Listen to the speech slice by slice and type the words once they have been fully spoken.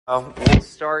We'll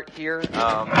start here.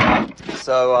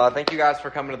 Thank you guys for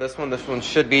coming to this one. This one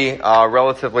should be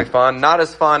relatively fun. Not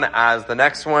as fun as the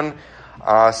next one.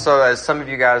 So as some of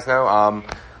you guys know,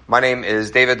 my name is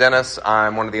David Dennis.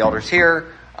 I'm one of the elders here.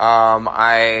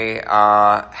 I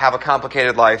have a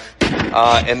complicated life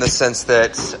in the sense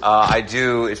that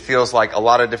it feels like a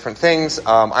lot of different things.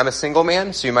 I'm a single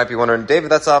man, so you might be wondering, David,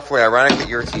 that's awfully ironic that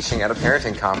you're teaching at a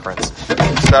parenting conference.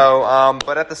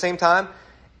 But at the same time,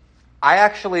 I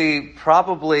actually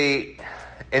probably,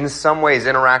 in some ways,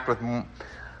 interact with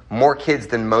more kids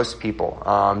than most people,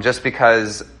 just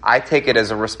because I take it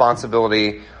as a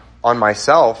responsibility on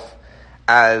myself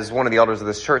as one of the elders of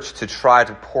this church to try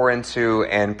to pour into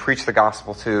and preach the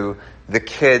gospel to the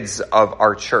kids of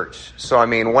our church. So,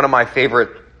 one of my favorite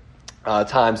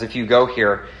times, if you go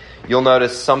here, you'll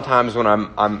notice sometimes when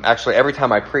I'm actually, every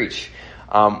time I preach,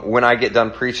 when I get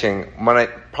done preaching,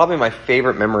 probably my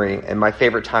favorite memory and my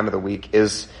favorite time of the week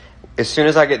is as soon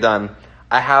as I get done,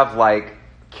 I have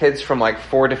kids from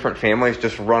 4 different families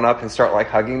just run up and start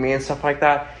hugging me and stuff like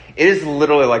that. It is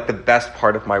literally the best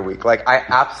part of my week. I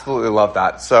absolutely love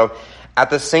that. So at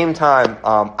the same time,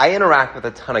 I interact with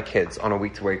a ton of kids on a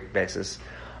week-to-week basis.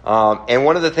 And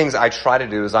one of the things I try to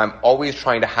do is I'm always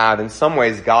trying to have, in some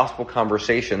ways, gospel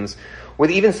conversations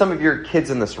with even some of your kids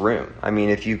in this room.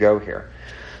 If you go here.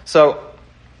 So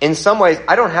in some ways,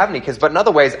 I don't have any kids, but in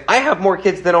other ways, I have more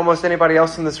kids than almost anybody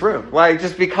else in this room.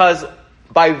 Just because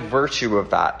by virtue of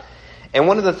that. And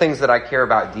one of the things that I care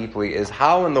about deeply is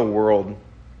how in the world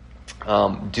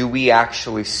do we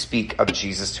actually speak of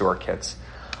Jesus to our kids?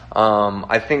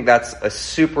 I think that's a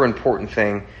super important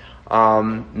thing.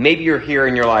 Maybe you're here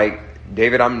and you're like,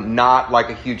 David, I'm not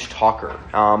a huge talker.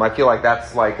 I feel like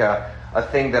that's a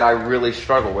thing that I really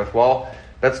struggle with. Well,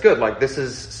 that's good. This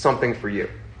is something for you.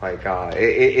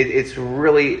 It's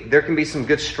really, there can be some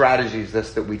good strategies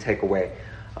that we take away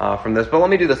from this. But let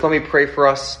me do this. Let me pray for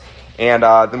us, and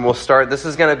then we'll start. This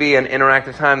is going to be an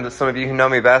interactive time that some of you who know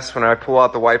me best, when I pull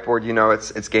out the whiteboard, you know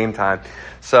it's game time.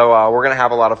 So we're going to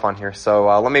have a lot of fun here.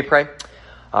 So let me pray.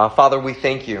 Father, we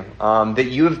thank you that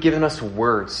you have given us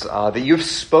words, that you have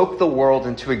spoke the world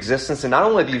into existence. And not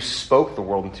only have you spoke the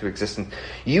world into existence,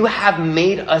 you have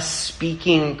made us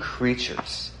speaking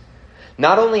creatures.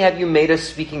 Not only have you made us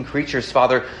speaking creatures,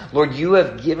 Father, Lord, you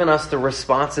have given us the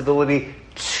responsibility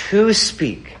to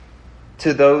speak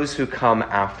to those who come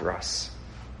after us.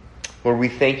 Lord, we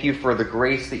thank you for the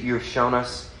grace that you have shown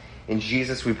us. In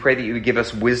Jesus, we pray that you would give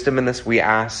us wisdom in this, we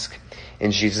ask. In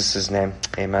Jesus' name,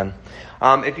 amen.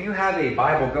 If you have a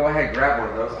Bible, go ahead, grab one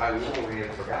of those. I literally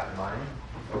have forgotten mine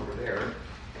over there.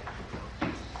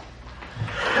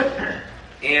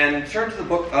 And turn to the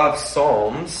book of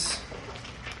Psalms.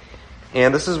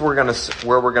 And this is where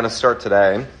we're going to start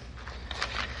today.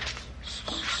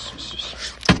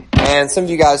 And some of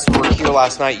you guys who were here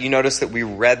last night, you noticed that we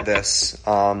read this.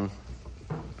 One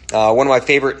of my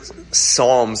favorite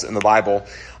Psalms in the Bible.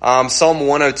 Psalm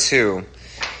 102.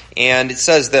 And it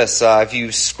says this, if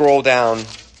you scroll down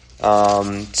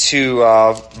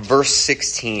to verse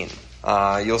 16,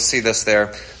 you'll see this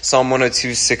there. Psalm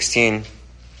 102:16.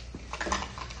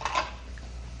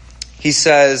 He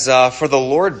says, for the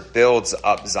Lord builds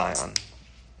up Zion.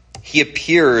 He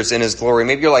appears in his glory.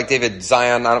 Maybe you're like, David,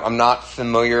 Zion, I'm not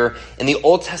familiar. In the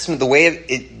Old Testament, the way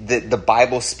the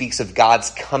Bible speaks of God's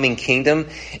coming kingdom,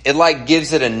 it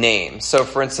gives it a name. So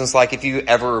for instance, if you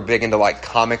ever are big into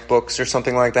comic books or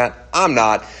something like that, I'm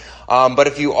not. But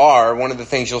if you are, one of the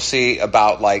things you'll see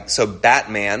about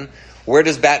Batman, where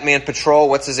does Batman patrol?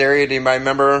 What's his area? Do anybody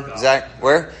remember? Gotham. Zach,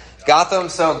 where? Gotham.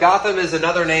 So Gotham is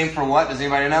another name for what? Does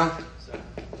anybody know?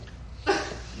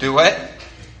 Do what?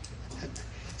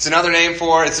 It's another name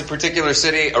for, it's a particular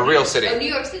city, a real city. Oh, New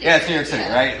York City. Yeah, it's New York City,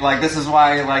 right? This is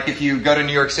why, if you go to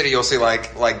New York City, you'll see,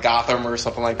 Gotham or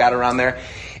something like that around there.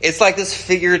 It's this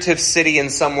figurative city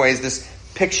in some ways, this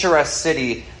picturesque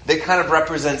city that kind of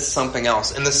represents something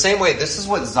else. In the same way, this is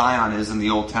what Zion is in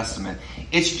the Old Testament.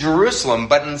 It's Jerusalem,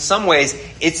 but in some ways,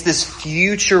 it's this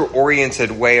future-oriented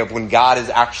way of when God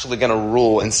is actually going to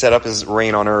rule and set up his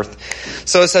reign on earth.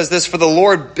 So it says this, for the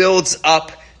Lord builds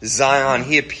up Zion.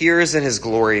 He appears in his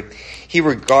glory. He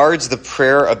regards the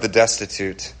prayer of the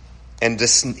destitute, and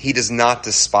he does not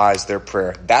despise their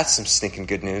prayer. That's some stinking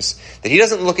good news. That he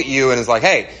doesn't look at you and is like,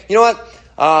 hey, you know what?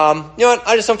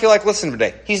 I just don't feel like listening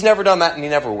today. He's never done that, and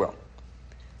he never will.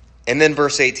 And then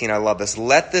verse 18, I love this.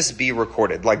 Let this be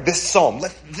recorded. This psalm,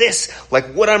 let this,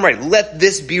 what I'm writing, let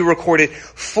this be recorded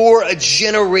for a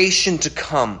generation to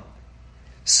come,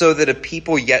 so that a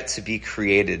people yet to be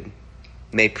created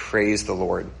may praise the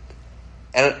Lord.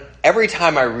 And every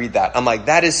time I read that, I'm like,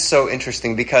 that is so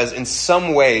interesting, because in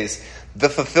some ways, the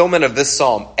fulfillment of this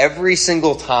psalm, every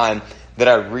single time that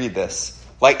I read this,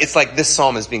 like, it's like this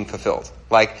psalm is being fulfilled.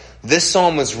 Like, this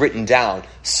psalm was written down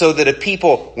so that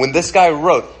when this guy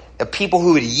wrote, a people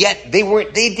who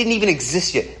they didn't even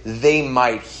exist yet, they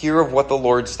might hear of what the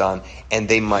Lord's done and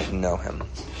they might know him.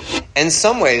 In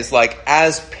some ways, like,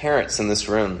 as parents in this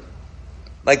room,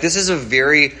 like, this is a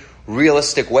very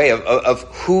realistic way of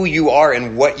who you are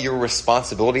and what your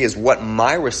responsibility is, what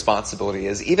my responsibility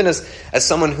is, even as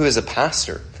someone who is a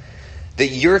pastor, that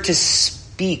you're to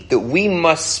speak, that we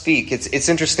must speak. It's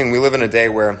interesting. We live in a day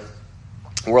where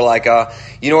we're like,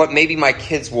 you know what, maybe my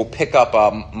kids will pick up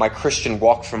my Christian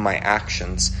walk from my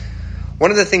actions.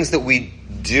 One of the things that we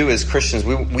do as Christians,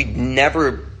 we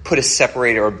never put a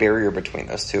separator or barrier between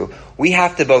those two. We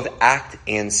have to both act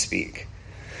and speak.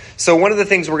 So one of the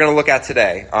things we're going to look at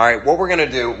today, all right, what we're going to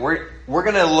do, we're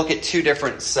going to look at two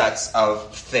different sets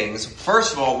of things.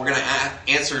 First of all, we're going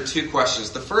to answer two questions.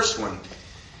 The first one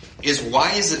is,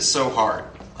 why is it so hard?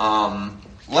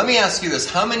 Let me ask you this.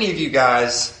 How many of you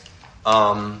guys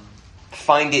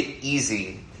find it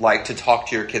easy, like, to talk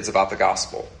to your kids about the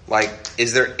gospel? Like,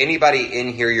 is there anybody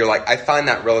in here you're like, I find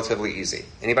that relatively easy?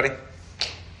 Anybody?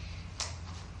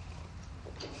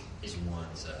 He's one,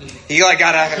 so. You like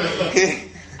gotta.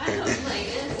 I know, like,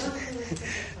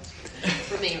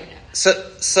 for me right now.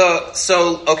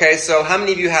 So how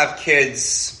many of you have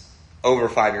kids over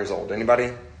 5 years old?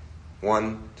 Anybody?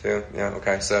 1, 2, yeah,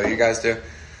 okay, so you guys do.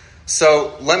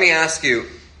 So let me ask you,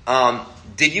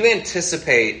 did you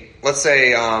anticipate, let's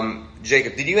say,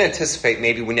 Jacob, did you anticipate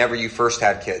maybe whenever you first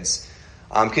had kids,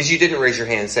 because you didn't raise your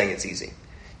hand saying it's easy,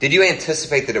 did you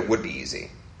anticipate that it would be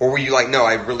easy? Or were you like, no,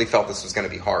 I really felt this was going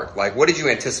to be hard? Like, what did you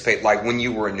anticipate, like, when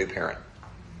you were a new parent?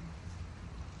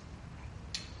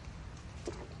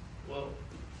 Well,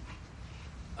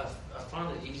 I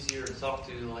find it easier to talk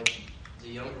to, like, the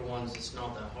younger ones. It's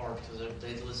not that hard because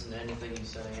they listen to anything you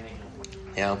say anyhow.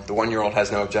 Yeah, the 1-year-old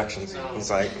has no objections.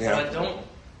 He's like, yeah. But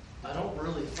I don't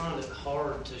really find it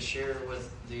hard to share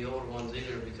with the older ones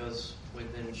either, because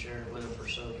we've been sharing with them for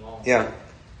so long. Yeah.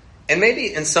 And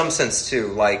maybe in some sense too,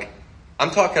 like, I'm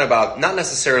talking about not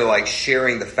necessarily like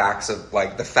sharing the facts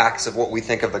of what we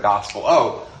think of the gospel.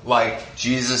 Oh, like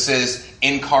Jesus'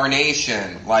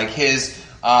 incarnation, like his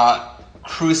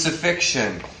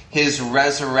crucifixion, his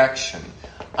resurrection.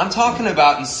 I'm talking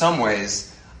about, in some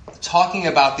ways, talking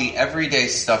about the everyday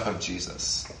stuff of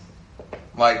Jesus.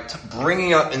 Like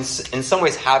bringing up, in some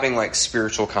ways, having like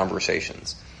spiritual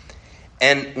conversations.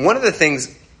 And one of the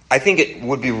things I think it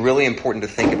would be really important to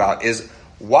think about is,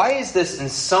 why is this in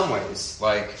some ways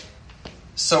like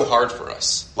so hard for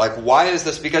us? Like, why is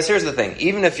this? Because here's the thing: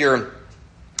 even if you're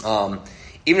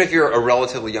a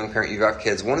relatively young parent, you have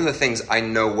kids, one of the things I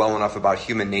know well enough about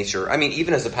human nature, I mean,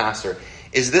 even as a pastor,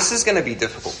 is this is going to be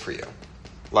difficult for you.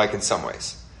 Like, in some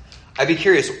ways, I'd be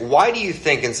curious, why do you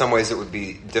think in some ways it would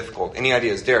be difficult? Any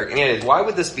ideas, Derek? Any ideas? Why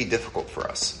would this be difficult for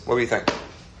us? What do you think?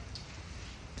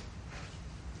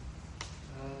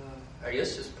 I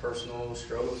guess just personal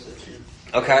struggles that you...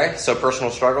 Okay, so personal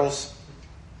struggles.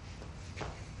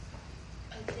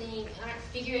 I think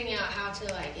figuring out how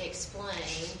to like explain,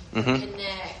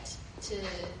 connect to.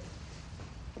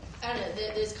 I don't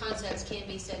know. Those concepts can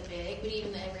be so big, but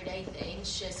even the everyday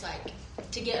things, just like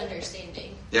to get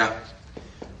understanding. Yeah.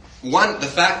 One, the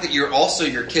fact that your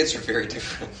kids are very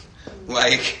different.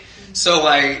 Like, so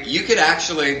like you could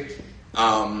actually.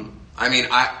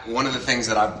 One of the things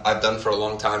that I've done for a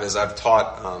long time is I've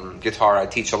taught guitar. I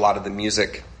teach a lot of the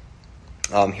music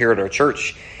here at our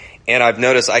church, and I've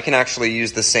noticed I can actually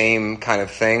use the same kind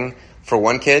of thing for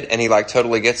one kid, and he like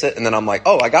totally gets it, and then I'm like,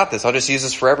 oh, I got this. I'll just use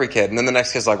this for every kid. And then the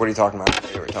next kid's like, what are you talking about?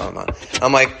 What are you talking about?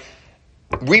 I'm like,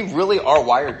 we really are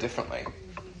wired differently.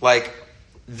 Like,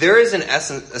 there is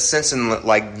a sense in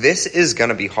like this is going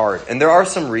to be hard, and there are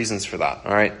some reasons for that.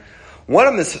 All right. One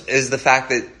of them is the fact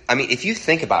that, I mean, if you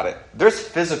think about it, there's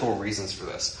physical reasons for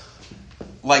this.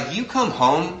 Like, you come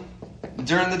home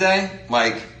during the day,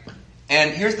 like,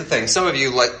 and here's the thing. Some of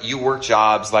you, like, you work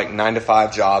jobs, like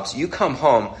 9-to-5 jobs. You come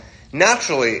home,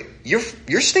 naturally, you're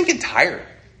stinking tired.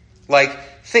 Like,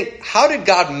 think, how did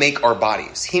God make our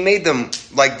bodies? He made them,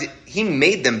 he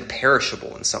made them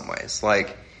perishable in some ways.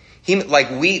 Like,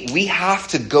 we have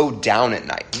to go down at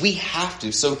night. We have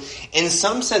to. So, in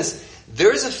some sense,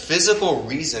 there's a physical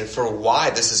reason for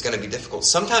why this is going to be difficult.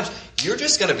 Sometimes you're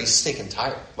just going to be stinking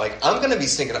tired. Like, I'm going to be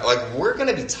stinking, like, we're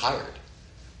going to be tired.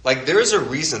 Like, there's a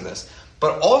reason this.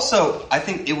 But also, I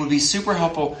think it would be super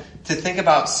helpful to think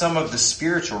about some of the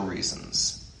spiritual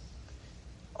reasons.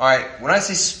 All right, when I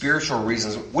say spiritual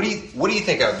reasons, what do you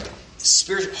think of?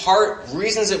 Hard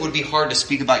reasons it would be hard to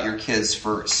speak about your kids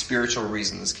for spiritual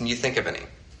reasons. Can you think of any?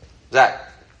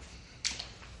 Zach.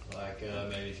 Like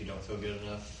maybe if you don't feel good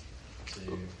enough to,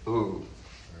 Ooh.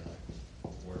 or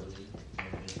like worthy,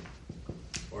 maybe.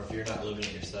 Or if you're not living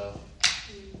it yourself.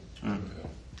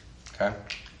 Okay.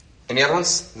 Any other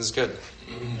ones? This is good.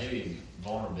 Maybe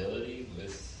vulnerability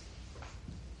with.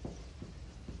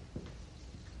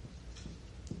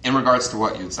 In regards to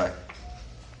what you'd say?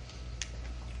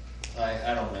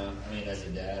 I don't know. I mean, as a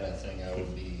dad, I think I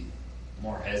would be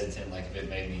more hesitant, like if it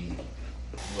made me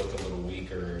look a little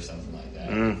weaker or something like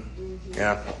that.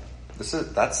 Yeah.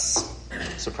 That's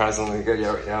surprisingly good.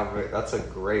 Yeah, that's a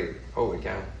great. Holy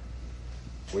cow.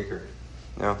 Weaker.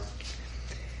 Yeah.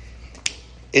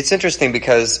 It's interesting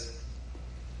because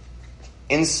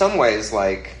in some ways,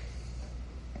 like,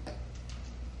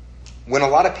 when a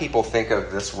lot of people think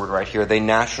of this word right here, they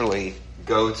naturally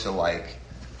go to like,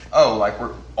 oh, like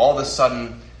we're all of a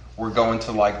sudden we're going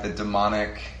to like the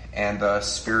demonic and the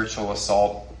spiritual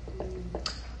assault.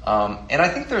 And I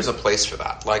think there's a place for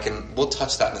that. Like, and we'll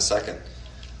touch that in a second.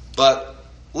 But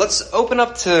let's open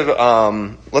up to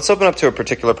a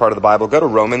particular part of the Bible. Go to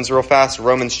Romans real fast.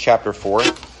 Romans chapter 4.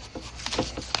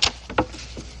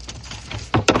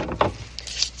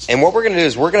 And what we're going to do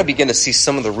is we're going to begin to see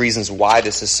some of the reasons why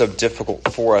this is so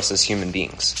difficult for us as human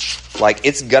beings. Like,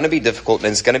 it's going to be difficult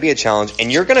and it's going to be a challenge,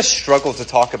 and you're going to struggle to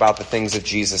talk about the things of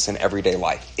Jesus in everyday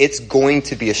life. It's going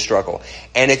to be a struggle.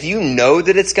 And if you know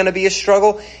that it's going to be a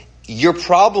struggle, you're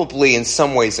probably in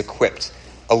some ways equipped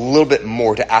a little bit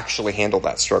more to actually handle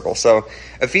that struggle. So,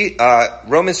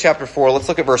 Romans chapter 4, let's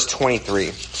look at verse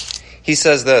 23. He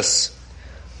says this,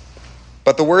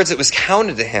 "But the words that was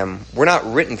counted to him were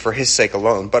not written for his sake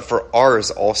alone, but for ours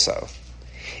also.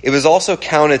 It was also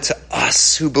counted to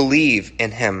us who believe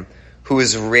in him who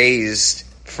is raised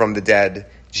from the dead,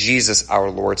 Jesus our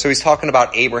Lord." So he's talking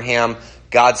about Abraham,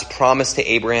 God's promise to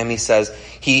Abraham. He says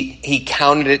he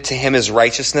counted it to him as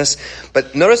righteousness.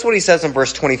 But notice what he says in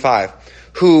verse 25.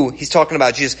 Who, he's talking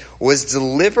about Jesus, was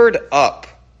delivered up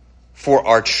for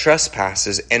our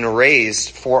trespasses and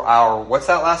raised for our, what's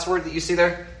that last word that you see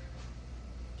there?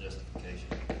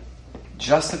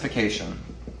 Justification.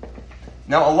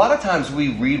 Now, a lot of times we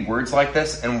read words like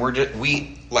this and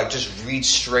we just read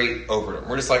straight over them.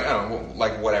 We're just like, oh,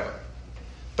 like whatever.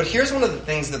 But here's one of the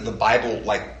things that the Bible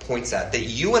like points at, that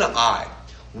you and I,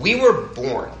 we were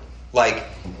born like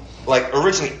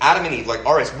originally Adam and Eve, like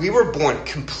our race, we were born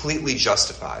completely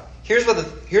justified. Here's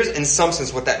in some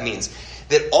sense what that means.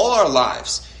 That all our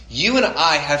lives, you and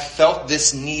I have felt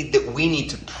this need that we need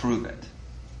to prove it.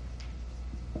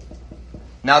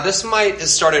 Now, this might have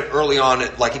started early on,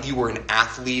 like if you were an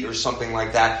athlete or something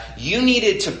like that. You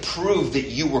needed to prove that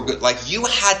you were good. Like, you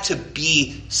had to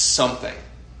be something.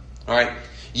 All right?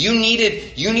 You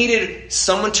needed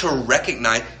someone to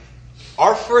recognize.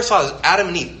 Our first fathers, Adam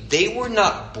and Eve, they were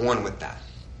not born with that.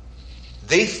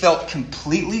 They felt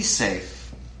completely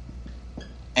safe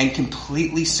and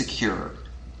completely secure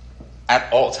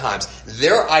at all times.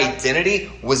 Their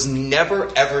identity was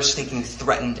never, ever stinking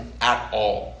threatened at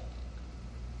all.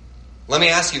 Let me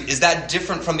ask you, is that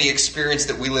different from the experience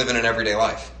that we live in everyday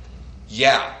life?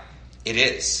 Yeah, it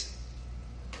is.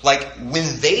 Like,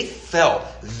 when they fell,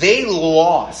 they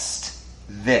lost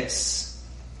this.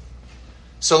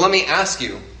 So let me ask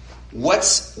you, what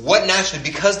naturally,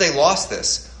 because they lost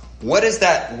this, what did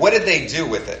they do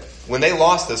with it? When they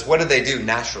lost this, what did they do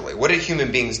naturally? What did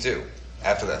human beings do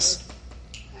after this?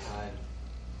 Hide.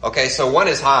 Okay, so one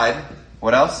is hide.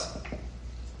 What else?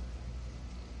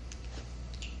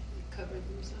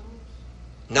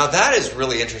 Now that is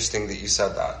really interesting that you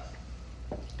said that.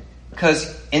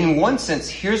 Because in one sense,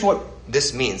 here's what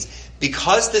this means.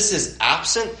 Because this is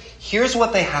absent, here's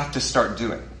what they have to start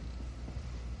doing.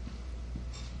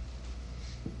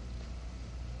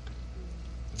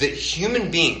 That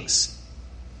human beings,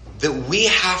 that we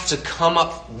have to come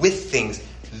up with things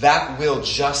that will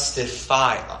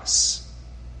justify us.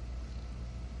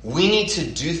 We need to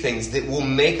do things that will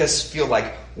make us feel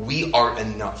like we are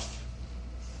enough.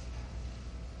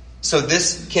 So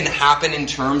this can happen in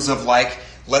terms of, like,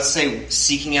 let's say,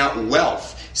 seeking out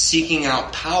wealth, seeking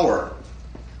out power.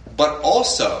 But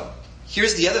also,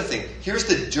 here's the other thing. Here's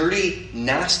the dirty,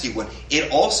 nasty one.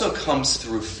 It also comes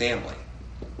through family.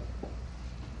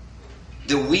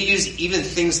 That we use even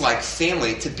things like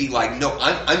family to be like, no,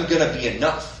 I'm going to be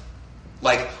enough.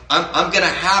 Like, I'm going to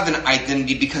have an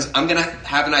identity because I'm going to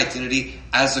have an identity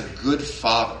as a good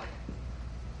father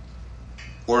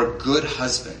or a good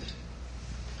husband.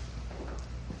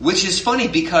 Which is funny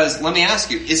because, let me ask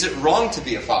you, is it wrong to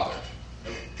be a father?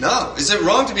 No. Is it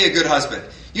wrong to be a good husband?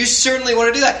 You certainly want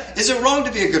to do that. Is it wrong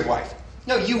to be a good wife?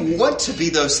 No, you want to be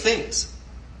those things.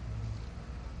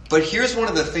 But here's one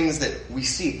of the things that we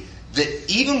see. that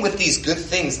even with these good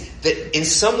things, that in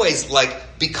some ways,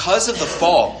 like, because of the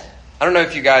fall, I don't know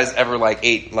if you guys ever like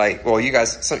ate like, well, you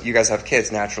guys have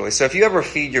kids naturally. So if you ever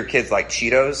feed your kids like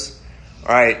Cheetos,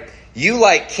 all right, you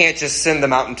like can't just send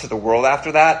them out into the world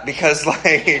after that, because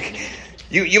like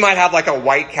you might have like a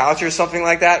white couch or something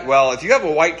like that. Well, if you have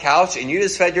a white couch and you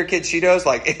just fed your kid Cheetos,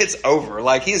 like it's over.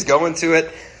 Like he's going to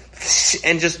it,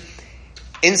 and just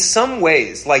in some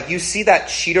ways, like you see that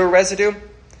Cheeto residue.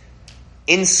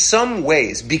 In some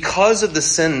ways, because of the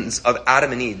sins of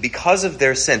Adam and Eve, because of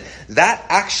their sin, that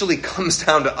actually comes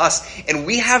down to us. And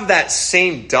we have that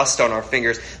same dust on our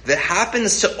fingers that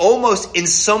happens to almost, in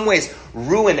some ways,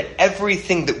 ruin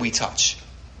everything that we touch.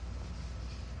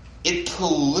 It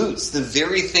pollutes the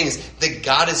very things that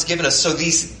God has given us. So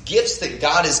these gifts that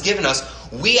God has given us,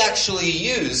 we actually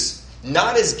use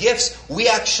not as gifts, we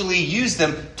actually use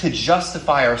them to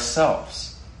justify ourselves.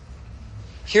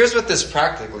 Here's what this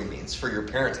practically means for your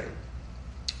parenting.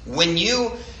 When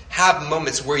you have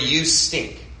moments where you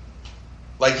stink,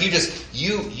 like you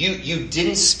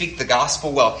didn't speak the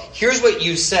gospel well, here's what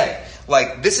you say.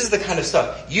 Like, this is the kind of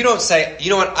stuff. You don't say, you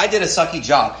know what, I did a sucky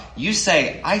job. You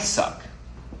say, I suck.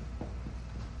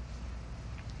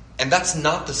 And that's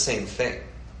not the same thing.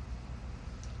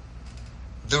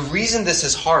 The reason this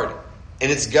is hard,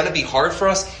 and it's going to be hard for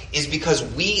us, is because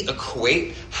we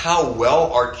equate how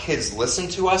well our kids listen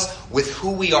to us with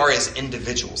who we are as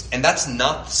individuals. And that's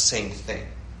not the same thing.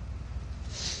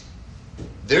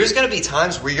 There's going to be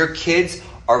times where your kids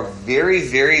are very,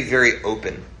 very, very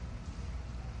open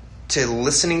to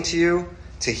listening to you,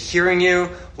 to hearing you.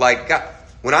 Like, God,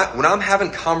 when I'm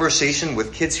having conversation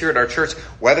with kids here at our church,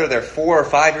 whether they're 4 or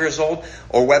 5 years old,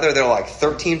 or whether they're like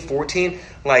 13, 14,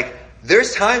 like,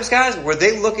 there's times, guys, where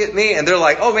they look at me and they're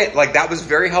like, oh man, like that was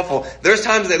very helpful. There's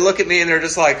times they look at me and they're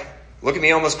just like, look at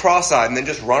me almost cross-eyed and then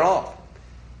just run off.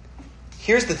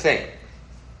 Here's the thing.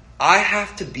 I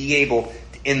have to be able,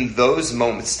 in those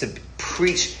moments, to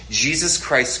preach Jesus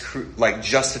Christ's like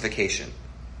justification.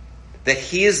 That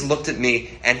he has looked at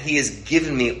me and he has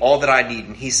given me all that I need.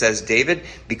 And he says, David,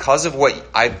 because of what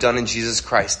I've done in Jesus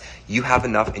Christ, you have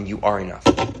enough and you are enough.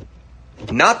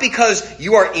 Not because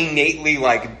you are innately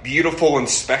like beautiful and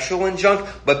special and junk,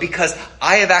 but because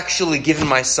I have actually given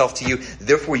myself to you.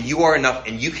 Therefore, you are enough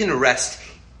and you can rest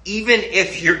even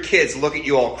if your kids look at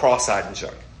you all cross-eyed and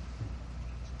junk.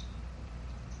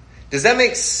 Does that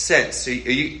make sense? So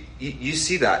you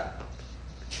see that?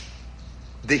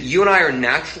 That you and I are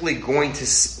naturally going to,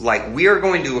 like, we are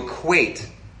going to equate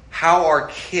how our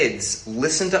kids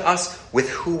listen to us with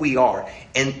who we are.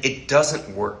 And it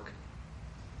doesn't work.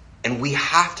 And we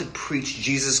have to preach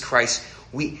Jesus Christ.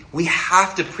 We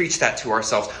have to preach that to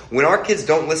ourselves. When our kids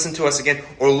don't listen to us again,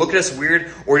 or look at us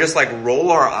weird, or just like roll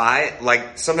our eye,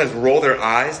 like sometimes roll their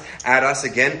eyes at us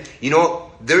again, you know what?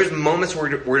 There's moments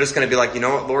where we're just going to be like, you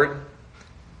know what, Lord?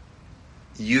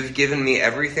 You've given me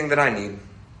everything that I need.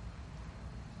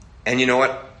 And you know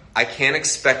what? I can't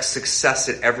expect success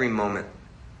at every moment.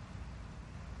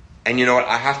 And you know what?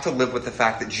 I have to live with the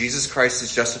fact that Jesus Christ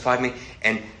has justified me,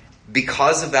 and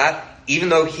because of that, even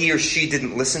though he or she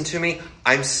didn't listen to me,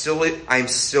 I'm still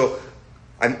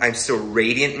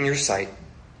radiant in your sight,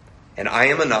 and I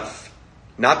am enough.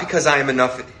 Not because I am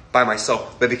enough by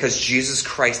myself, but because Jesus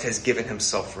Christ has given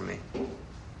himself for me.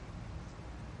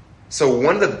 So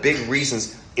one of the big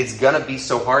reasons it's going to be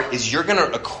so hard is you're going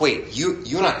to equate, you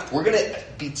and I, we're going to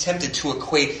be tempted to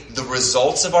equate the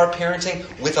results of our parenting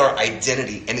with our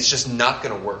identity, and it's just not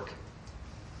going to work.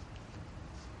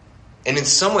 And in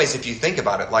some ways, if you think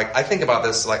about it, like I think about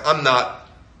this, like I'm not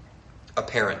a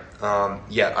parent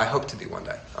yet. I hope to be one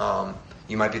day.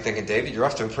 You might be thinking, David, you're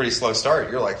off to a pretty slow start.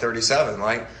 You're like 37.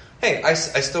 Like, hey, I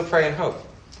still pray and hope.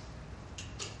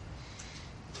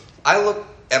 I look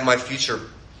at my future,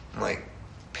 like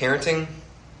parenting,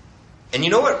 and you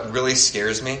know what really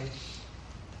scares me?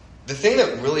 The thing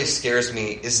that really scares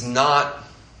me is not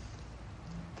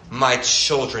my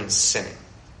children sinning.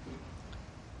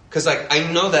 Because, like, I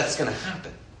know that's going to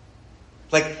happen.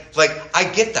 Like, I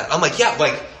get that. I'm like, yeah,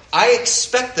 like, I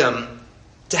expect them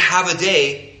to have a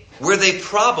day where they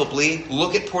probably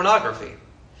look at pornography.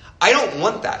 I don't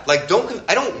want that. Like,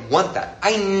 I don't want that.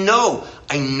 I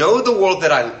know the world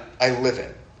that I live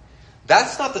in.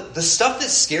 That's not the stuff that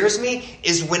scares me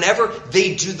is whenever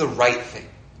they do the right thing.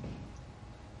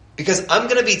 Because I'm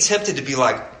going to be tempted to be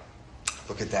like,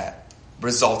 look at that.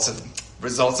 Results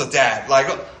of dad. Like,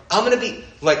 I'm going to be,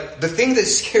 like, the thing that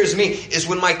scares me is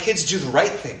when my kids do the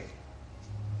right thing.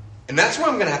 And that's where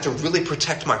I'm going to have to really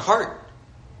protect my heart.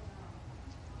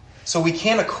 So we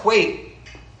can't equate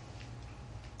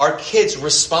our kids'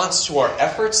 response to our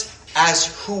efforts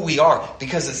as who we are,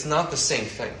 because it's not the same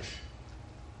thing.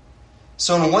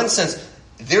 So in one sense,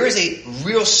 there is a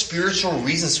real spiritual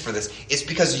reasons for this. It's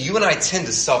because you and I tend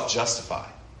to self-justify.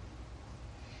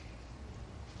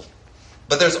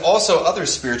 But there's also other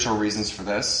spiritual reasons for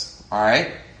this. All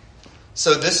right?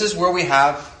 So this is where we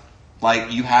have,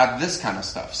 like, you have this kind of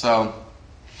stuff. So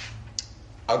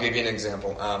I'll give you an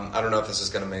example. I don't know if this is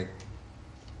going to make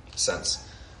sense.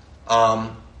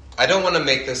 I don't want to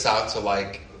make this out to,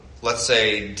 like, let's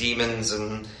say demons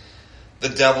and the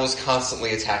devil's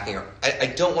constantly attacking her. I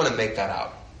don't want to make that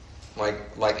out.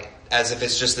 Like as if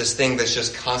it's just this thing that's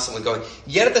just constantly going.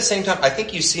 Yet at the same time, I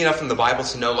think you see enough in the Bible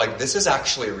to know, like, this is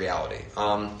actually a reality.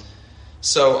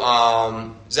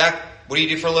 Zach, what do you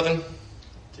do for a living?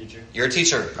 Teacher. You're a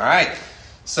teacher. All right.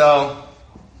 So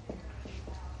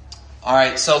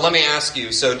let me ask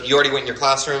you. So you already went in your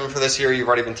classroom for this year? You've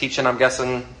already been teaching, I'm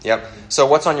guessing? Yep. So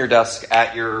what's on your desk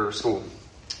at your school?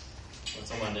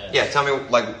 What's on my desk? Yeah, tell me,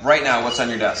 like, right now, what's on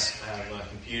your desk? I have my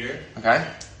computer. Okay.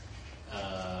 I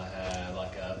have,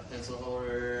 like, a pencil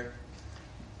holder.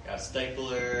 Got a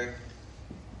stapler.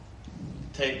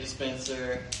 Tape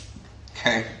dispenser.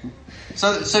 Okay.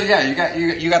 So yeah,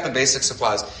 you got the basic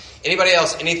supplies. Anybody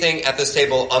else, anything at this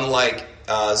table unlike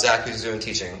Zach who's doing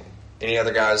teaching? Any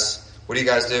other guys? What do you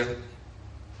guys do?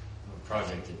 I'm a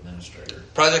project administrator.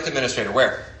 Project administrator,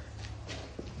 where?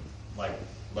 Like,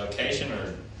 location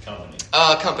or company?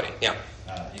 Company, yeah.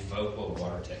 Evoqua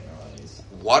Water Technologies.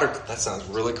 Water, that sounds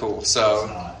really cool. So,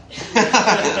 It's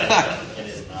not. It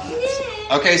is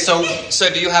not. okay, so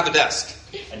do you have a desk?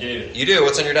 I do. You do?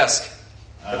 What's on your desk?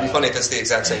 It'd be funny if it's the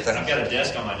exact same thing. I've got a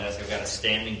desk on my desk. I've got a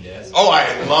standing desk. Oh,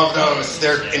 I love those.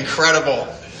 They're incredible.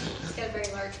 It's got a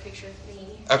very large picture of me.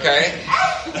 Okay.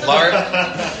 Large.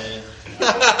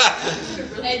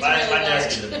 My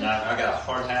desk is I got a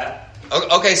hard hat.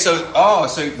 Okay, so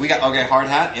we got, hard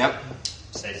hat, yep.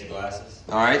 Safety glasses.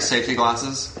 All right, safety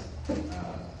glasses. What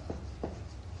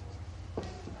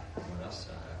else?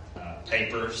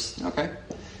 Papers. Okay.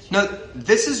 No,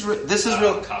 this is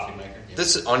real. Coffee maker. Yeah.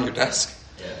 This is on your desk.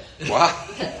 Yeah. Wow.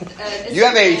 You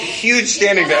have a huge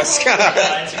standing desk. You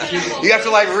have to,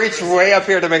 like, reach way up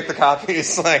here to make the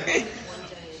copies. Like,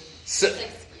 so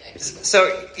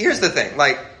here's the thing.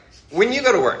 Like, when you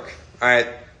go to work, all right,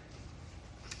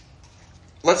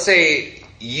 let's say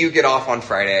you get off on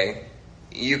Friday,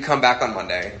 you come back on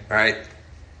Monday, all right?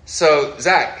 So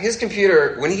Zach, his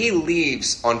computer, when he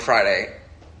leaves on Friday,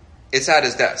 it's at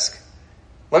his desk.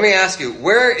 Let me ask you,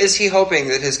 where is he hoping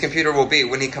that his computer will be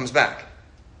when he comes back?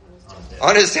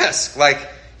 On his desk. Like,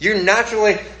 you're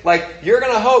naturally, like, you're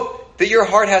going to hope that your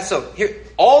hard hat. So here,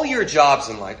 all your jobs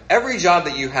in life, every job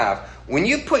that you have, when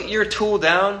you put your tool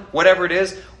down, whatever it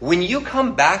is, when you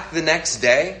come back the next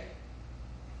day,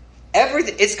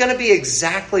 everything, it's going to be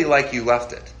exactly like you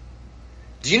left it.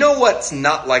 Do you know what's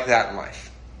not like that in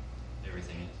life?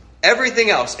 Everything. Everything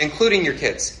else, including your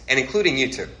kids, and including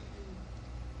you two.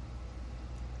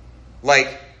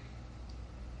 Like,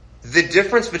 the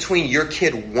difference between your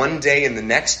kid one day and the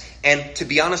next, and to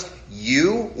be honest,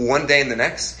 you one day and the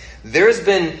next, there's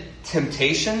been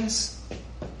temptations.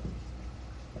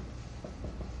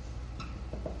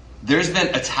 There's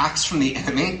been attacks from the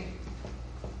enemy.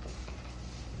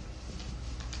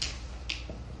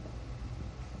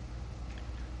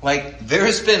 Like,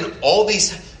 there's been all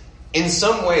these, in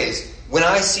some ways, when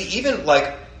I see, even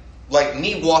like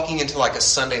me walking into like a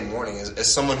Sunday morning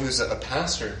as someone who's a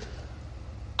pastor,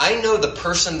 I know the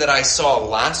person that I saw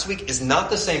last week is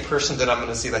not the same person that I'm going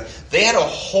to see. Like, they had a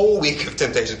whole week of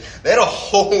temptation. They had a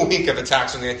whole week of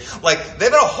attacks from the enemy. Like,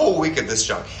 they've had a whole week of this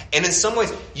junk. And in some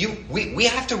ways, we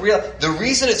have to realize, the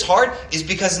reason it's hard is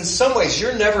because in some ways,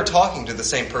 you're never talking to the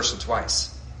same person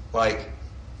twice. Like,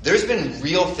 there's been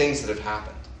real things that have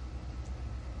happened.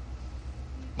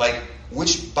 Like,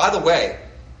 which, by the way,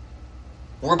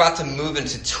 we're about to move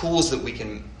into tools that we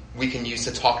can use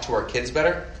to talk to our kids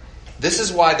better. This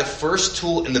is why the first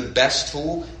tool and the best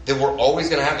tool that we're always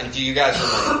going to have, and if you guys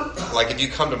are like if you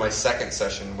come to my second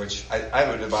session, which I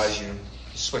would advise you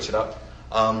switch it up.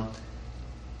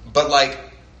 But like,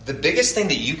 the biggest thing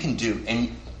that you can do,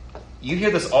 and you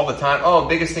hear this all the time, oh,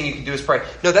 biggest thing you can do is pray.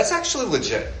 No, that's actually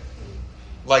legit.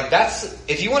 Like, that's,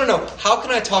 if you want to know, how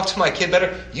can I talk to my kid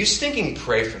better? You stinking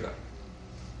pray for them.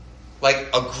 Like,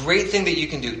 a great thing that you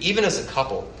can do, even as a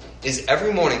couple, is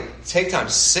every morning, take time,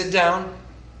 sit down,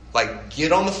 like,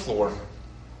 get on the floor,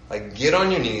 like, get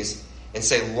on your knees, and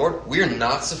say, Lord, we are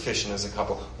not sufficient as a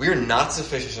couple. We are not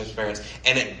sufficient as parents.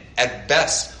 And at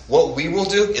best, what we will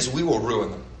do is we will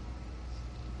ruin them.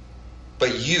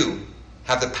 But you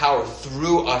have the power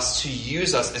through us to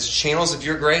use us as channels of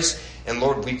your grace And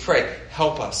Lord, we pray,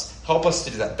 help us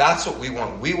to do that. That's what we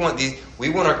want. We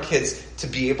want our kids to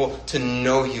be able to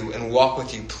know you and walk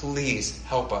with you. Please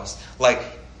help us. Like,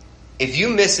 if you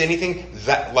miss anything,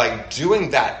 that like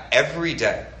doing that every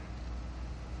day,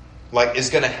 like, is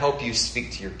going to help you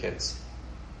speak to your kids.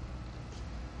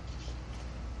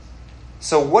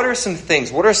 So what are some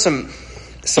things? What are some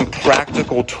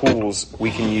practical tools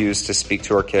we can use to speak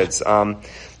to our kids?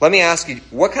 Let me ask you,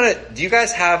 do you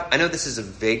guys have, I know this is a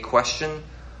vague question,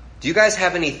 do you guys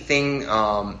have anything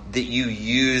that you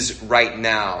use right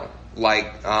now?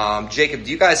 Like, Jacob,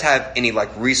 do you guys have any like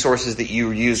resources that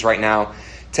you use right now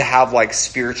to have like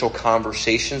spiritual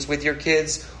conversations with your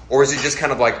kids? Or is it just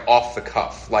kind of like off the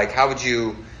cuff? Like, how would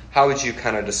you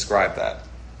kind of describe that?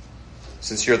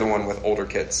 Since you're the one with older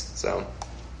kids, so.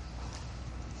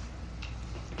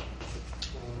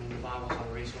 The Bible's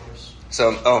a resource.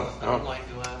 So, I don't like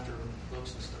to go after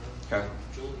books and stuff. Okay.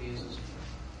 Julie uses a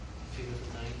few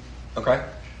different things. Okay.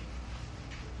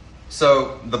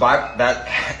 So the Bible,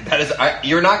 that is,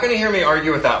 you're not going to hear me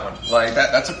argue with that one. Like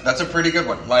that's a pretty good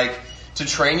one. Like, to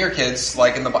train your kids,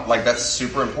 like that's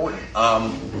super important.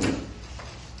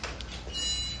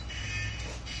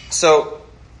 So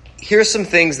here's some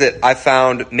things that I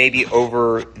found maybe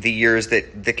over the years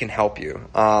that can help you,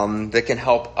 that can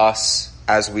help us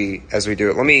as we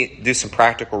do it. Let me do some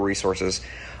practical resources.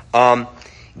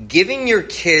 Giving your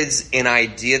kids an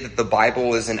idea that the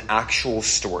Bible is an actual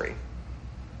story.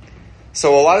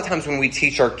 So a lot of times when we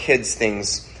teach our kids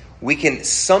things, we can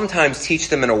sometimes teach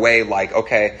them in a way like,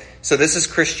 okay, so this is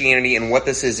Christianity, and what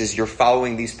this is you're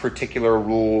following these particular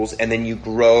rules, and then you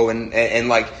grow and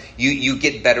like you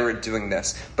get better at doing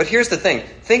this. But here's the thing.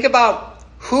 Think about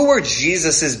who were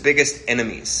Jesus' biggest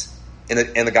enemies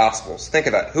in the Gospels. Think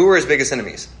of that. Who were his biggest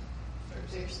enemies?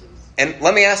 Pharisees. And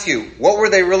let me ask you, what were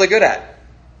they really good at?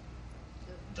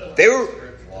 They were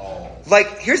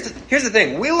like, here's the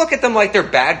thing. We look at them like they're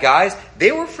bad guys.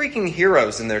 They were freaking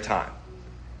heroes in their time.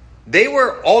 They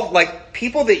were all like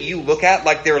people that you look at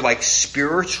like they're like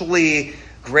spiritually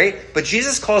great, but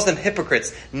Jesus calls them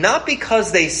hypocrites, not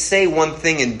because they say one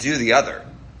thing and do the other.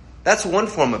 That's one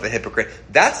form of a hypocrite.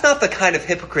 That's not the kind of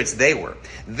hypocrites they were.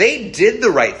 They did the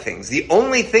right things. The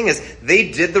only thing is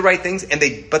they did the right things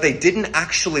but they didn't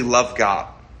actually love God.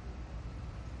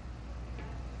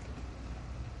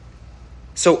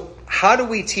 So how do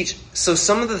we teach? So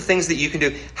some of the things that you can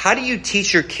do, how do you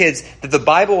teach your kids that the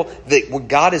Bible, that what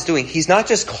God is doing, he's not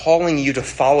just calling you to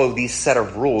follow these set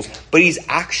of rules, but he's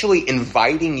actually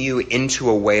inviting you into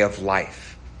a way of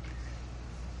life.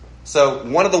 So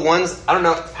one of the ones, I don't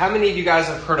know, how many of you guys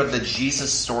have heard of the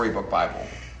Jesus Storybook Bible?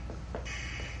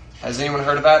 Has anyone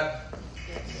heard of that?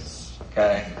 Yes.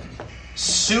 Okay.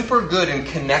 Super good in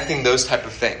connecting those type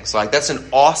of things. Like, that's an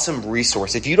awesome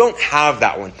resource. If you don't have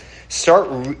that one,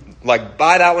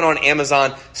 buy that one on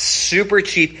Amazon, super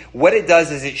cheap. What it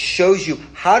does is it shows you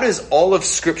how does all of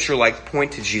Scripture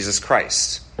point to Jesus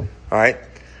Christ. All right.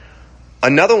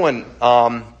 Another one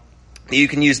that you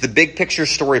can use, the Big Picture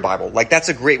Story Bible. That's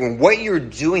a great one. What you're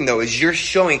doing though is you're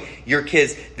showing your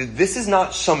kids that this is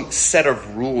not some set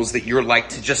of rules that you're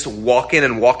to just walk in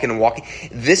and walk in and walk in.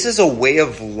 This is a way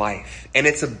of life, and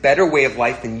it's a better way of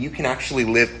life than you can actually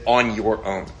live on your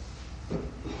own.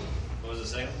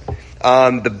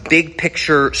 The Big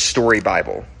Picture Story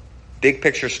Bible. Big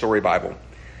Picture Story Bible.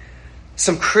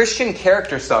 Some Christian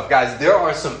character stuff. Guys, there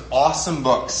are some awesome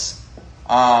books.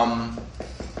 If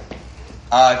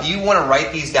you want to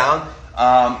write these down,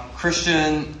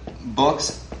 Christian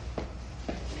books,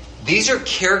 these are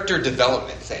character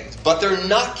development things. But they're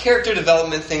not character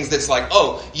development things that's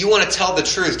you want to tell the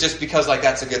truth just because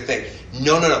that's a good thing.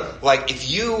 No.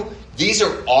 These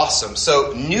are awesome.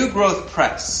 So New Growth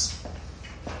Press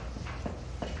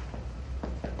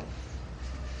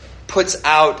puts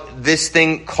out this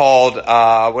thing called,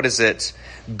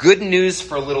 Good News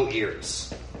for Little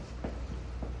Ears.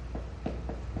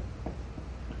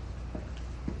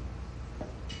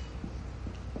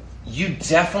 You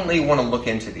definitely want to look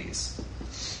into these.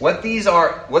 What they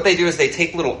do is they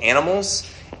take little animals,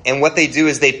 and what they do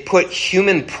is they put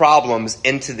human problems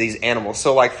into these animals.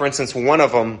 So for instance, one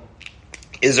of them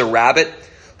is a rabbit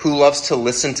who loves to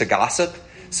listen to gossip.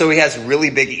 So he has really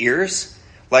big ears.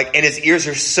 And his ears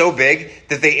are so big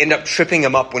that they end up tripping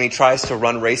him up when he tries to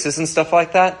run races and stuff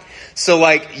like that. So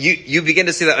you begin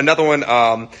to see that. Another one,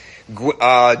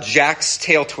 Jack's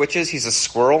tail twitches. He's a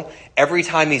squirrel. Every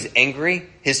time he's angry,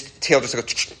 his tail just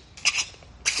goes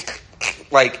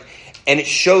and it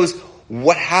shows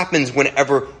what happens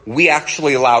whenever we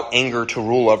actually allow anger to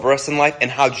rule over us in life, and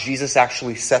how Jesus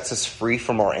actually sets us free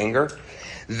from our anger.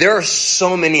 There are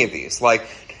so many of these.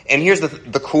 And here's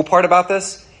the cool part about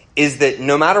this. is that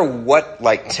no matter what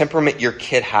like temperament your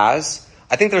kid has,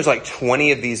 I think there's like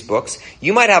 20 of these books.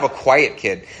 You might have a quiet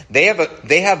kid. They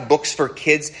have books for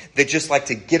kids that just like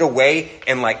to get away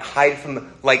and like hide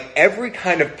from like every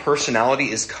kind of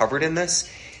personality is covered in this.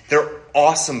 They're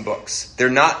awesome books. They're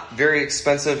not very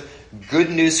expensive. Good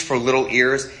news for little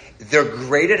ears. They're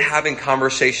great at having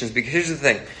conversations because here's the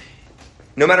thing.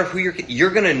 No matter who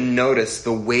you're going to notice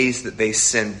the ways that they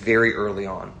sin very early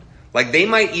on. Like they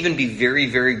might even be very,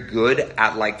 very good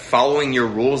at like following your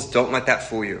rules. Don't let that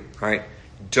fool you, right?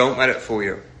 Don't let it fool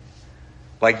you.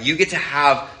 Like you get to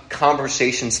have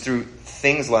conversations through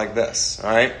things like this, all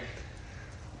right?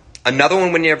 Another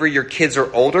one whenever your kids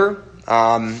are older,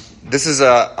 this is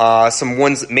some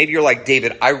ones, maybe you're like,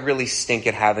 David, I really stink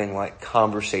at having like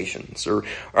conversations or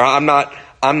I'm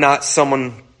not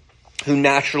someone who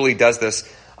naturally does this.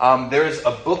 There's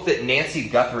a book that Nancy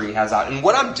Guthrie has out. And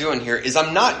what I'm doing here is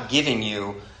I'm not giving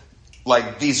you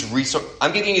like these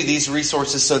I'm giving you these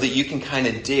resources so that you can kind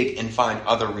of dig and find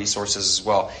other resources as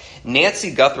well.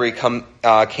 Nancy Guthrie came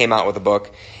out with a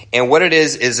book. And what it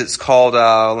is it's called,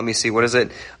 let me see, what is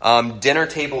it? Dinner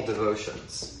Table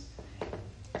Devotions.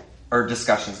 Or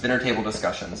discussions, dinner table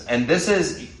discussions. And this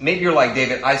is, maybe you're like,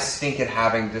 David, I stink at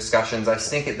having discussions. I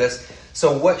stink at this.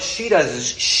 So what she does is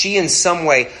she in some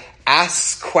way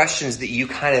asks questions that you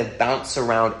kind of bounce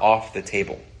around off the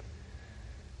table.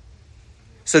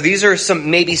 So these are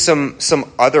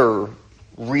some other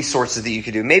resources that you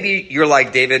could do. Maybe you're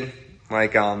like, David,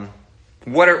 like,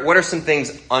 what are some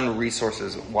things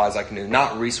unresources wise I can do?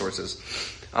 Not resources.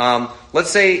 Let's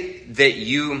say that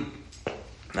you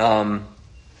can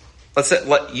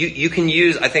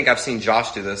use, I think I've seen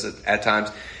Josh do this at times,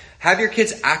 have your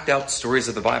kids act out stories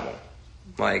of the Bible.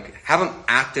 Like, have them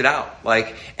act it out.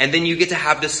 Like, and then you get to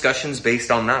have discussions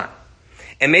based on that.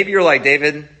 And maybe you're like,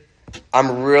 David,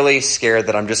 I'm really scared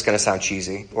that I'm just going to sound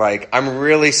cheesy. Like, I'm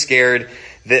really scared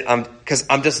that because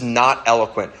I'm just not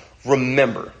eloquent.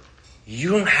 Remember,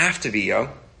 you don't have to be, yo.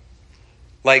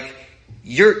 Like,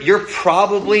 you're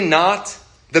probably not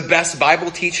the best Bible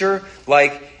teacher.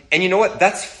 Like, and you know what?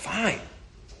 That's fine.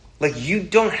 Like, you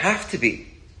don't have to be.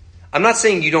 I'm not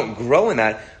saying you don't grow in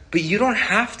that, but you don't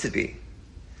have to be.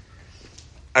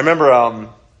 I remember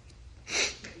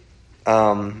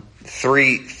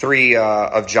three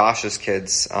of Josh's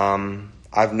kids.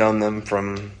 I've known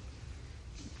them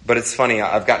but it's funny.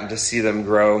 I've gotten to see them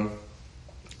grow,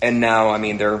 and now, I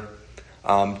mean, they're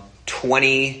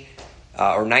 20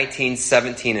 or 19,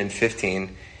 17, and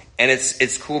 15. And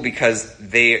it's cool because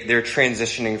they're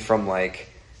transitioning from like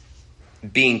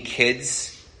being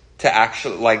kids to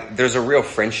actually like there's a real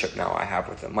friendship now I have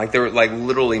with them. Like they're like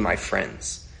literally my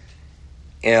friends.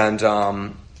 And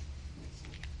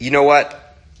you know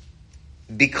what?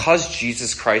 Because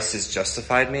Jesus Christ has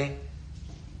justified me,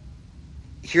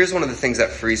 here's one of the things that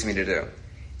frees me to do.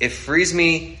 It frees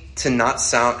me to not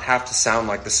have to sound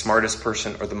like the smartest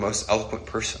person or the most eloquent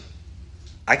person.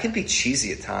 I can be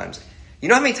cheesy at times. You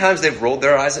know how many times they've rolled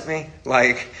their eyes at me?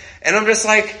 Like, and I'm just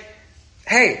like,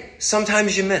 hey,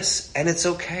 sometimes you miss, and it's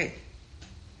okay.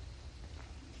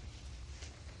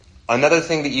 Another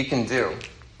thing that you can do,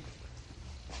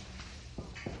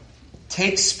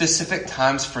 take specific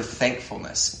times for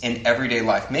thankfulness in everyday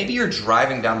life. Maybe you're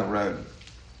driving down the road,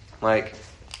 like,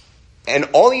 and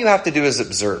all you have to do is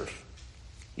observe.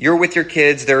 You're with your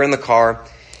kids, they're in the car,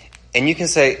 and you can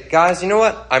say, guys, you know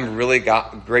what? I'm really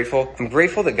grateful. I'm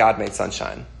grateful that God made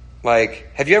sunshine. Like,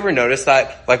 have you ever noticed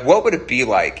that? Like, what would it be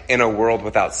like in a world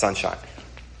without sunshine?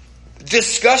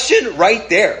 Discussion right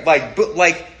there.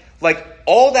 Like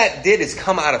all that did is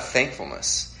come out of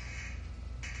thankfulness.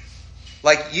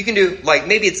 Like, you can do, like,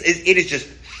 maybe it is just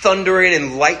thundering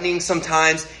and lightning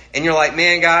sometimes, and you're like,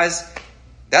 man, guys,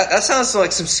 that sounds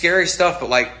like some scary stuff, but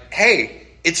like, hey,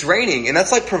 it's raining, and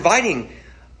that's like providing.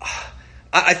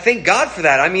 I thank God for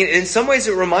that. I mean, in some ways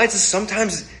it reminds us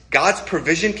sometimes God's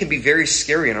provision can be very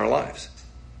scary in our lives.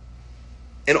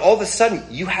 And all of a sudden,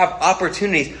 you have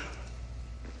opportunities.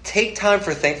 Take time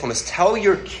for thankfulness. Tell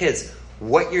your kids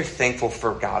what you're thankful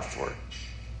for God for.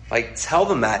 Like, tell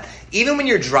them that. Even when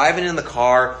you're driving in the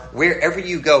car, wherever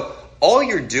you go, all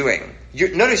you're doing,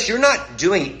 notice you're not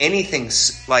doing anything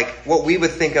like what we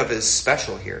would think of as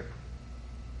special here.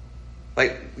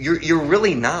 Like, you're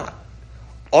really not.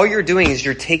 All you're doing is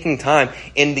you're taking time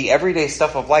in the everyday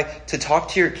stuff of life to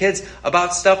talk to your kids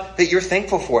about stuff that you're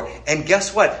thankful for. And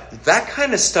guess what? That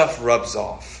kind of stuff rubs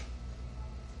off.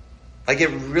 Like, it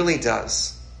really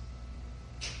does.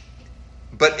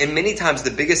 But in many times,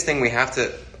 the biggest thing we have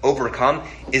to overcome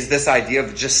is this idea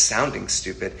of just sounding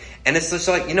stupid. And it's just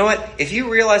like, you know what? If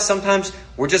you realize sometimes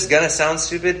we're just going to sound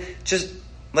stupid, just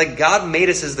Like, God made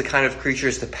us as the kind of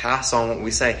creatures to pass on what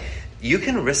we say. You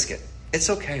can risk it. It's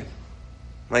okay.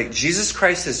 Like, Jesus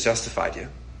Christ has justified you.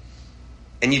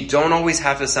 And you don't always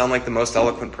have to sound like the most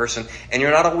eloquent person. And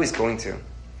you're not always going to.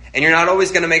 And you're not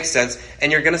always going to make sense.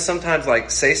 And you're going to sometimes, like,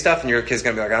 say stuff and your kid's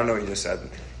going to be like, I don't know what you just said.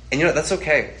 And you know, that's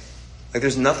okay. Like,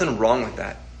 there's nothing wrong with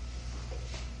that.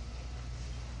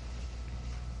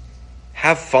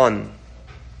 Have fun.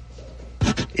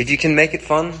 If you can make it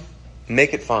fun,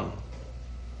 make it fun.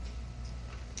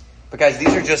 But guys,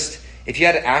 these are just, if you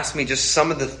had to ask me just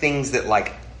some of the things that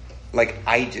like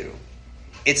I do,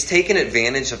 it's taking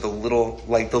advantage of the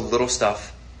little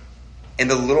stuff and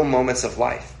the little moments of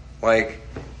life. Like,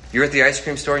 you're at the ice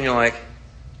cream store and you're like,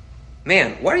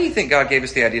 man, why do you think God gave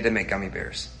us the idea to make gummy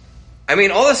bears? I mean,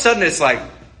 all of a sudden it's like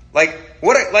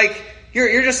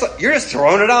you're just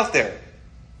throwing it out there.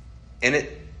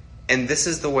 And this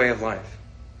is the way of life.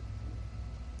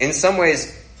 In some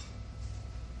ways,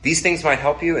 these things might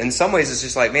help you. In some ways, it's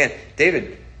just like, man,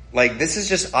 David, like, this is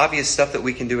just obvious stuff that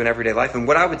we can do in everyday life. And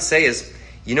what I would say is,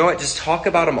 you know what? Just talk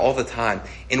about them all the time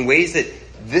in ways that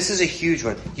this is a huge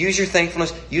one. Use your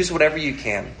thankfulness. Use whatever you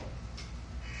can.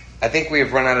 I think we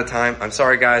have run out of time. I'm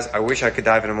sorry, guys. I wish I could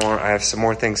dive into more. I have some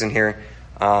more things in here.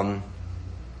 Some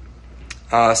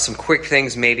quick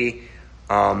things maybe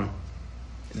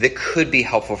that could be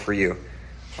helpful for you.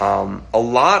 A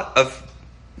lot of,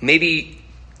 maybe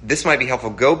this might be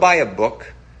helpful. Go buy a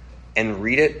book and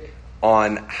read it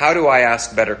on how do I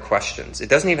ask better questions. It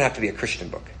doesn't even have to be a Christian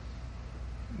book.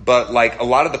 But like a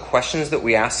lot of the questions that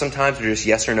we ask sometimes are just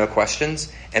yes or no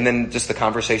questions. And then just the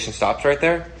conversation stops right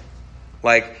there.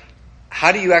 Like,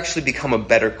 how do you actually become a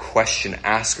better question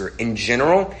asker in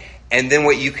general? And then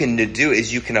what you can do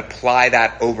is you can apply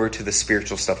that over to the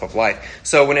spiritual stuff of life.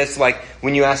 So when it's like,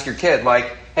 when you ask your kid,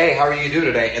 like, hey, how are you doing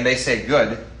today? And they say,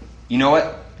 good. You know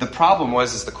what? The problem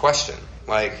is the question.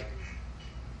 Like,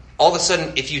 all of a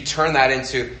sudden, if you turn that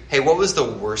into, hey, what was the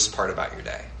worst part about your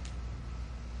day?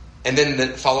 And then the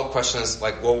follow-up question is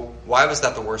like, well, why was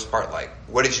that the worst part? Like,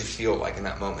 what did you feel like in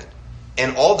that moment?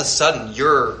 And all of a sudden,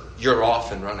 you're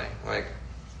off and running. Like,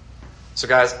 so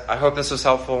guys, I hope this was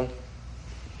helpful.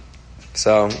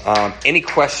 So, any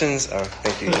questions? Oh,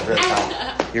 thank you. You're very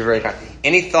kind. You're very kind.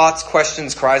 Any thoughts,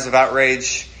 questions, cries of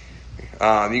outrage? You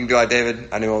can be like, David,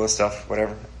 I knew all this stuff,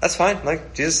 whatever. That's fine.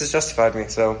 Like, Jesus has justified me.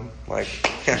 So, like,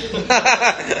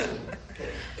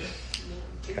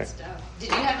 Good stuff. Did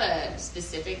you have a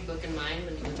specific book in mind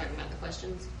when you were talking about the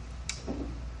questions?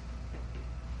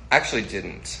 Actually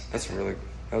didn't. That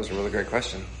was a really great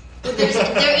question. Well, there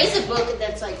is a book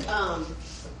that's like, I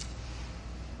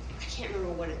can't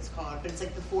remember what it's called, but it's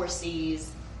like the 4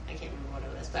 C's. I can't remember what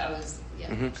it was, but I was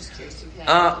just curious if you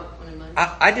had one in mind.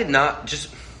 I did not.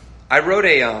 I wrote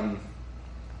a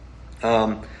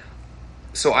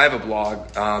so I have a blog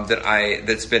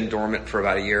that's been dormant for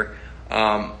about a year.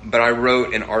 But I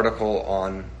wrote an article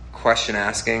on question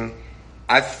asking.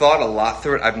 I've thought a lot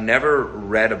through it. I've never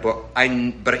read a book.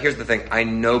 But here's the thing. I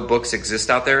know books exist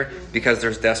out there because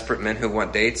there's desperate men who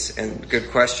want dates, and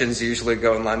good questions usually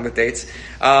go in line with dates.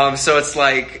 So it's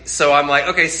like, so I'm like,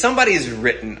 okay, somebody's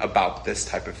written about this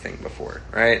type of thing before,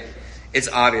 right? It's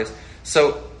obvious.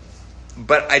 So,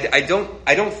 but I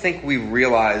don't think we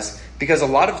realize, because a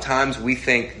lot of times we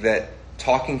think that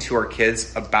talking to our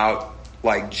kids about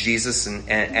like Jesus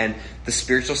and the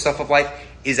spiritual stuff of life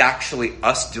is actually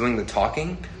us doing the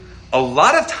talking. A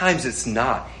lot of times it's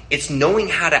not. It's knowing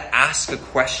how to ask a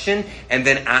question and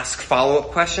then ask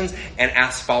follow-up questions and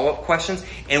ask follow-up questions.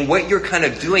 And what you're kind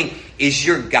of doing is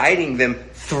you're guiding them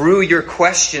through your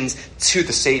questions to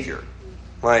the Savior.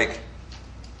 Like,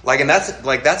 and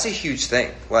that's a huge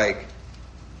thing. Like,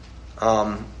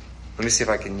 let me see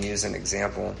if I can use an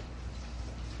example.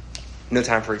 No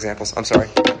time for examples. I'm sorry.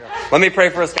 Let me pray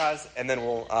for us, guys, and then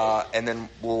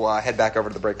we'll head back over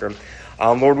to the break room.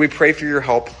 Lord, we pray for your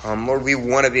help. Lord, we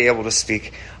want to be able to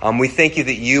speak. We thank you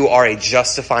that you are a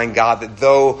justifying God, that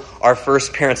though our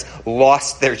first parents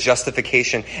lost their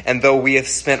justification, and though we have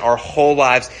spent our whole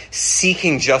lives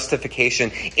seeking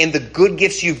justification in the good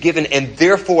gifts you've given and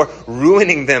therefore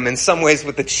ruining them in some ways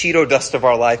with the Cheeto dust of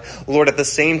our life, Lord, at the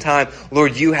same time,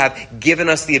 Lord, you have given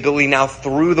us the ability now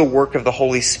through the work of the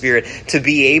Holy Spirit to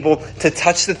be able to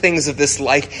touch the things of this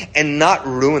life and not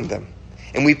ruin them.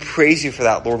 And we praise you for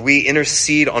that, Lord. We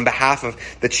intercede on behalf of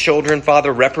the children,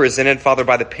 Father, represented, Father,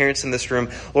 by the parents in this room,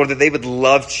 Lord, that they would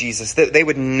love Jesus, that they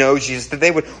would know Jesus, that they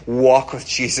would walk with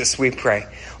Jesus, we pray.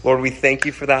 Lord, we thank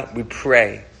you for that. We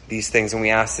pray these things, and we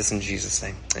ask this in Jesus'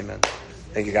 name. Amen.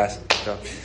 Thank you, guys.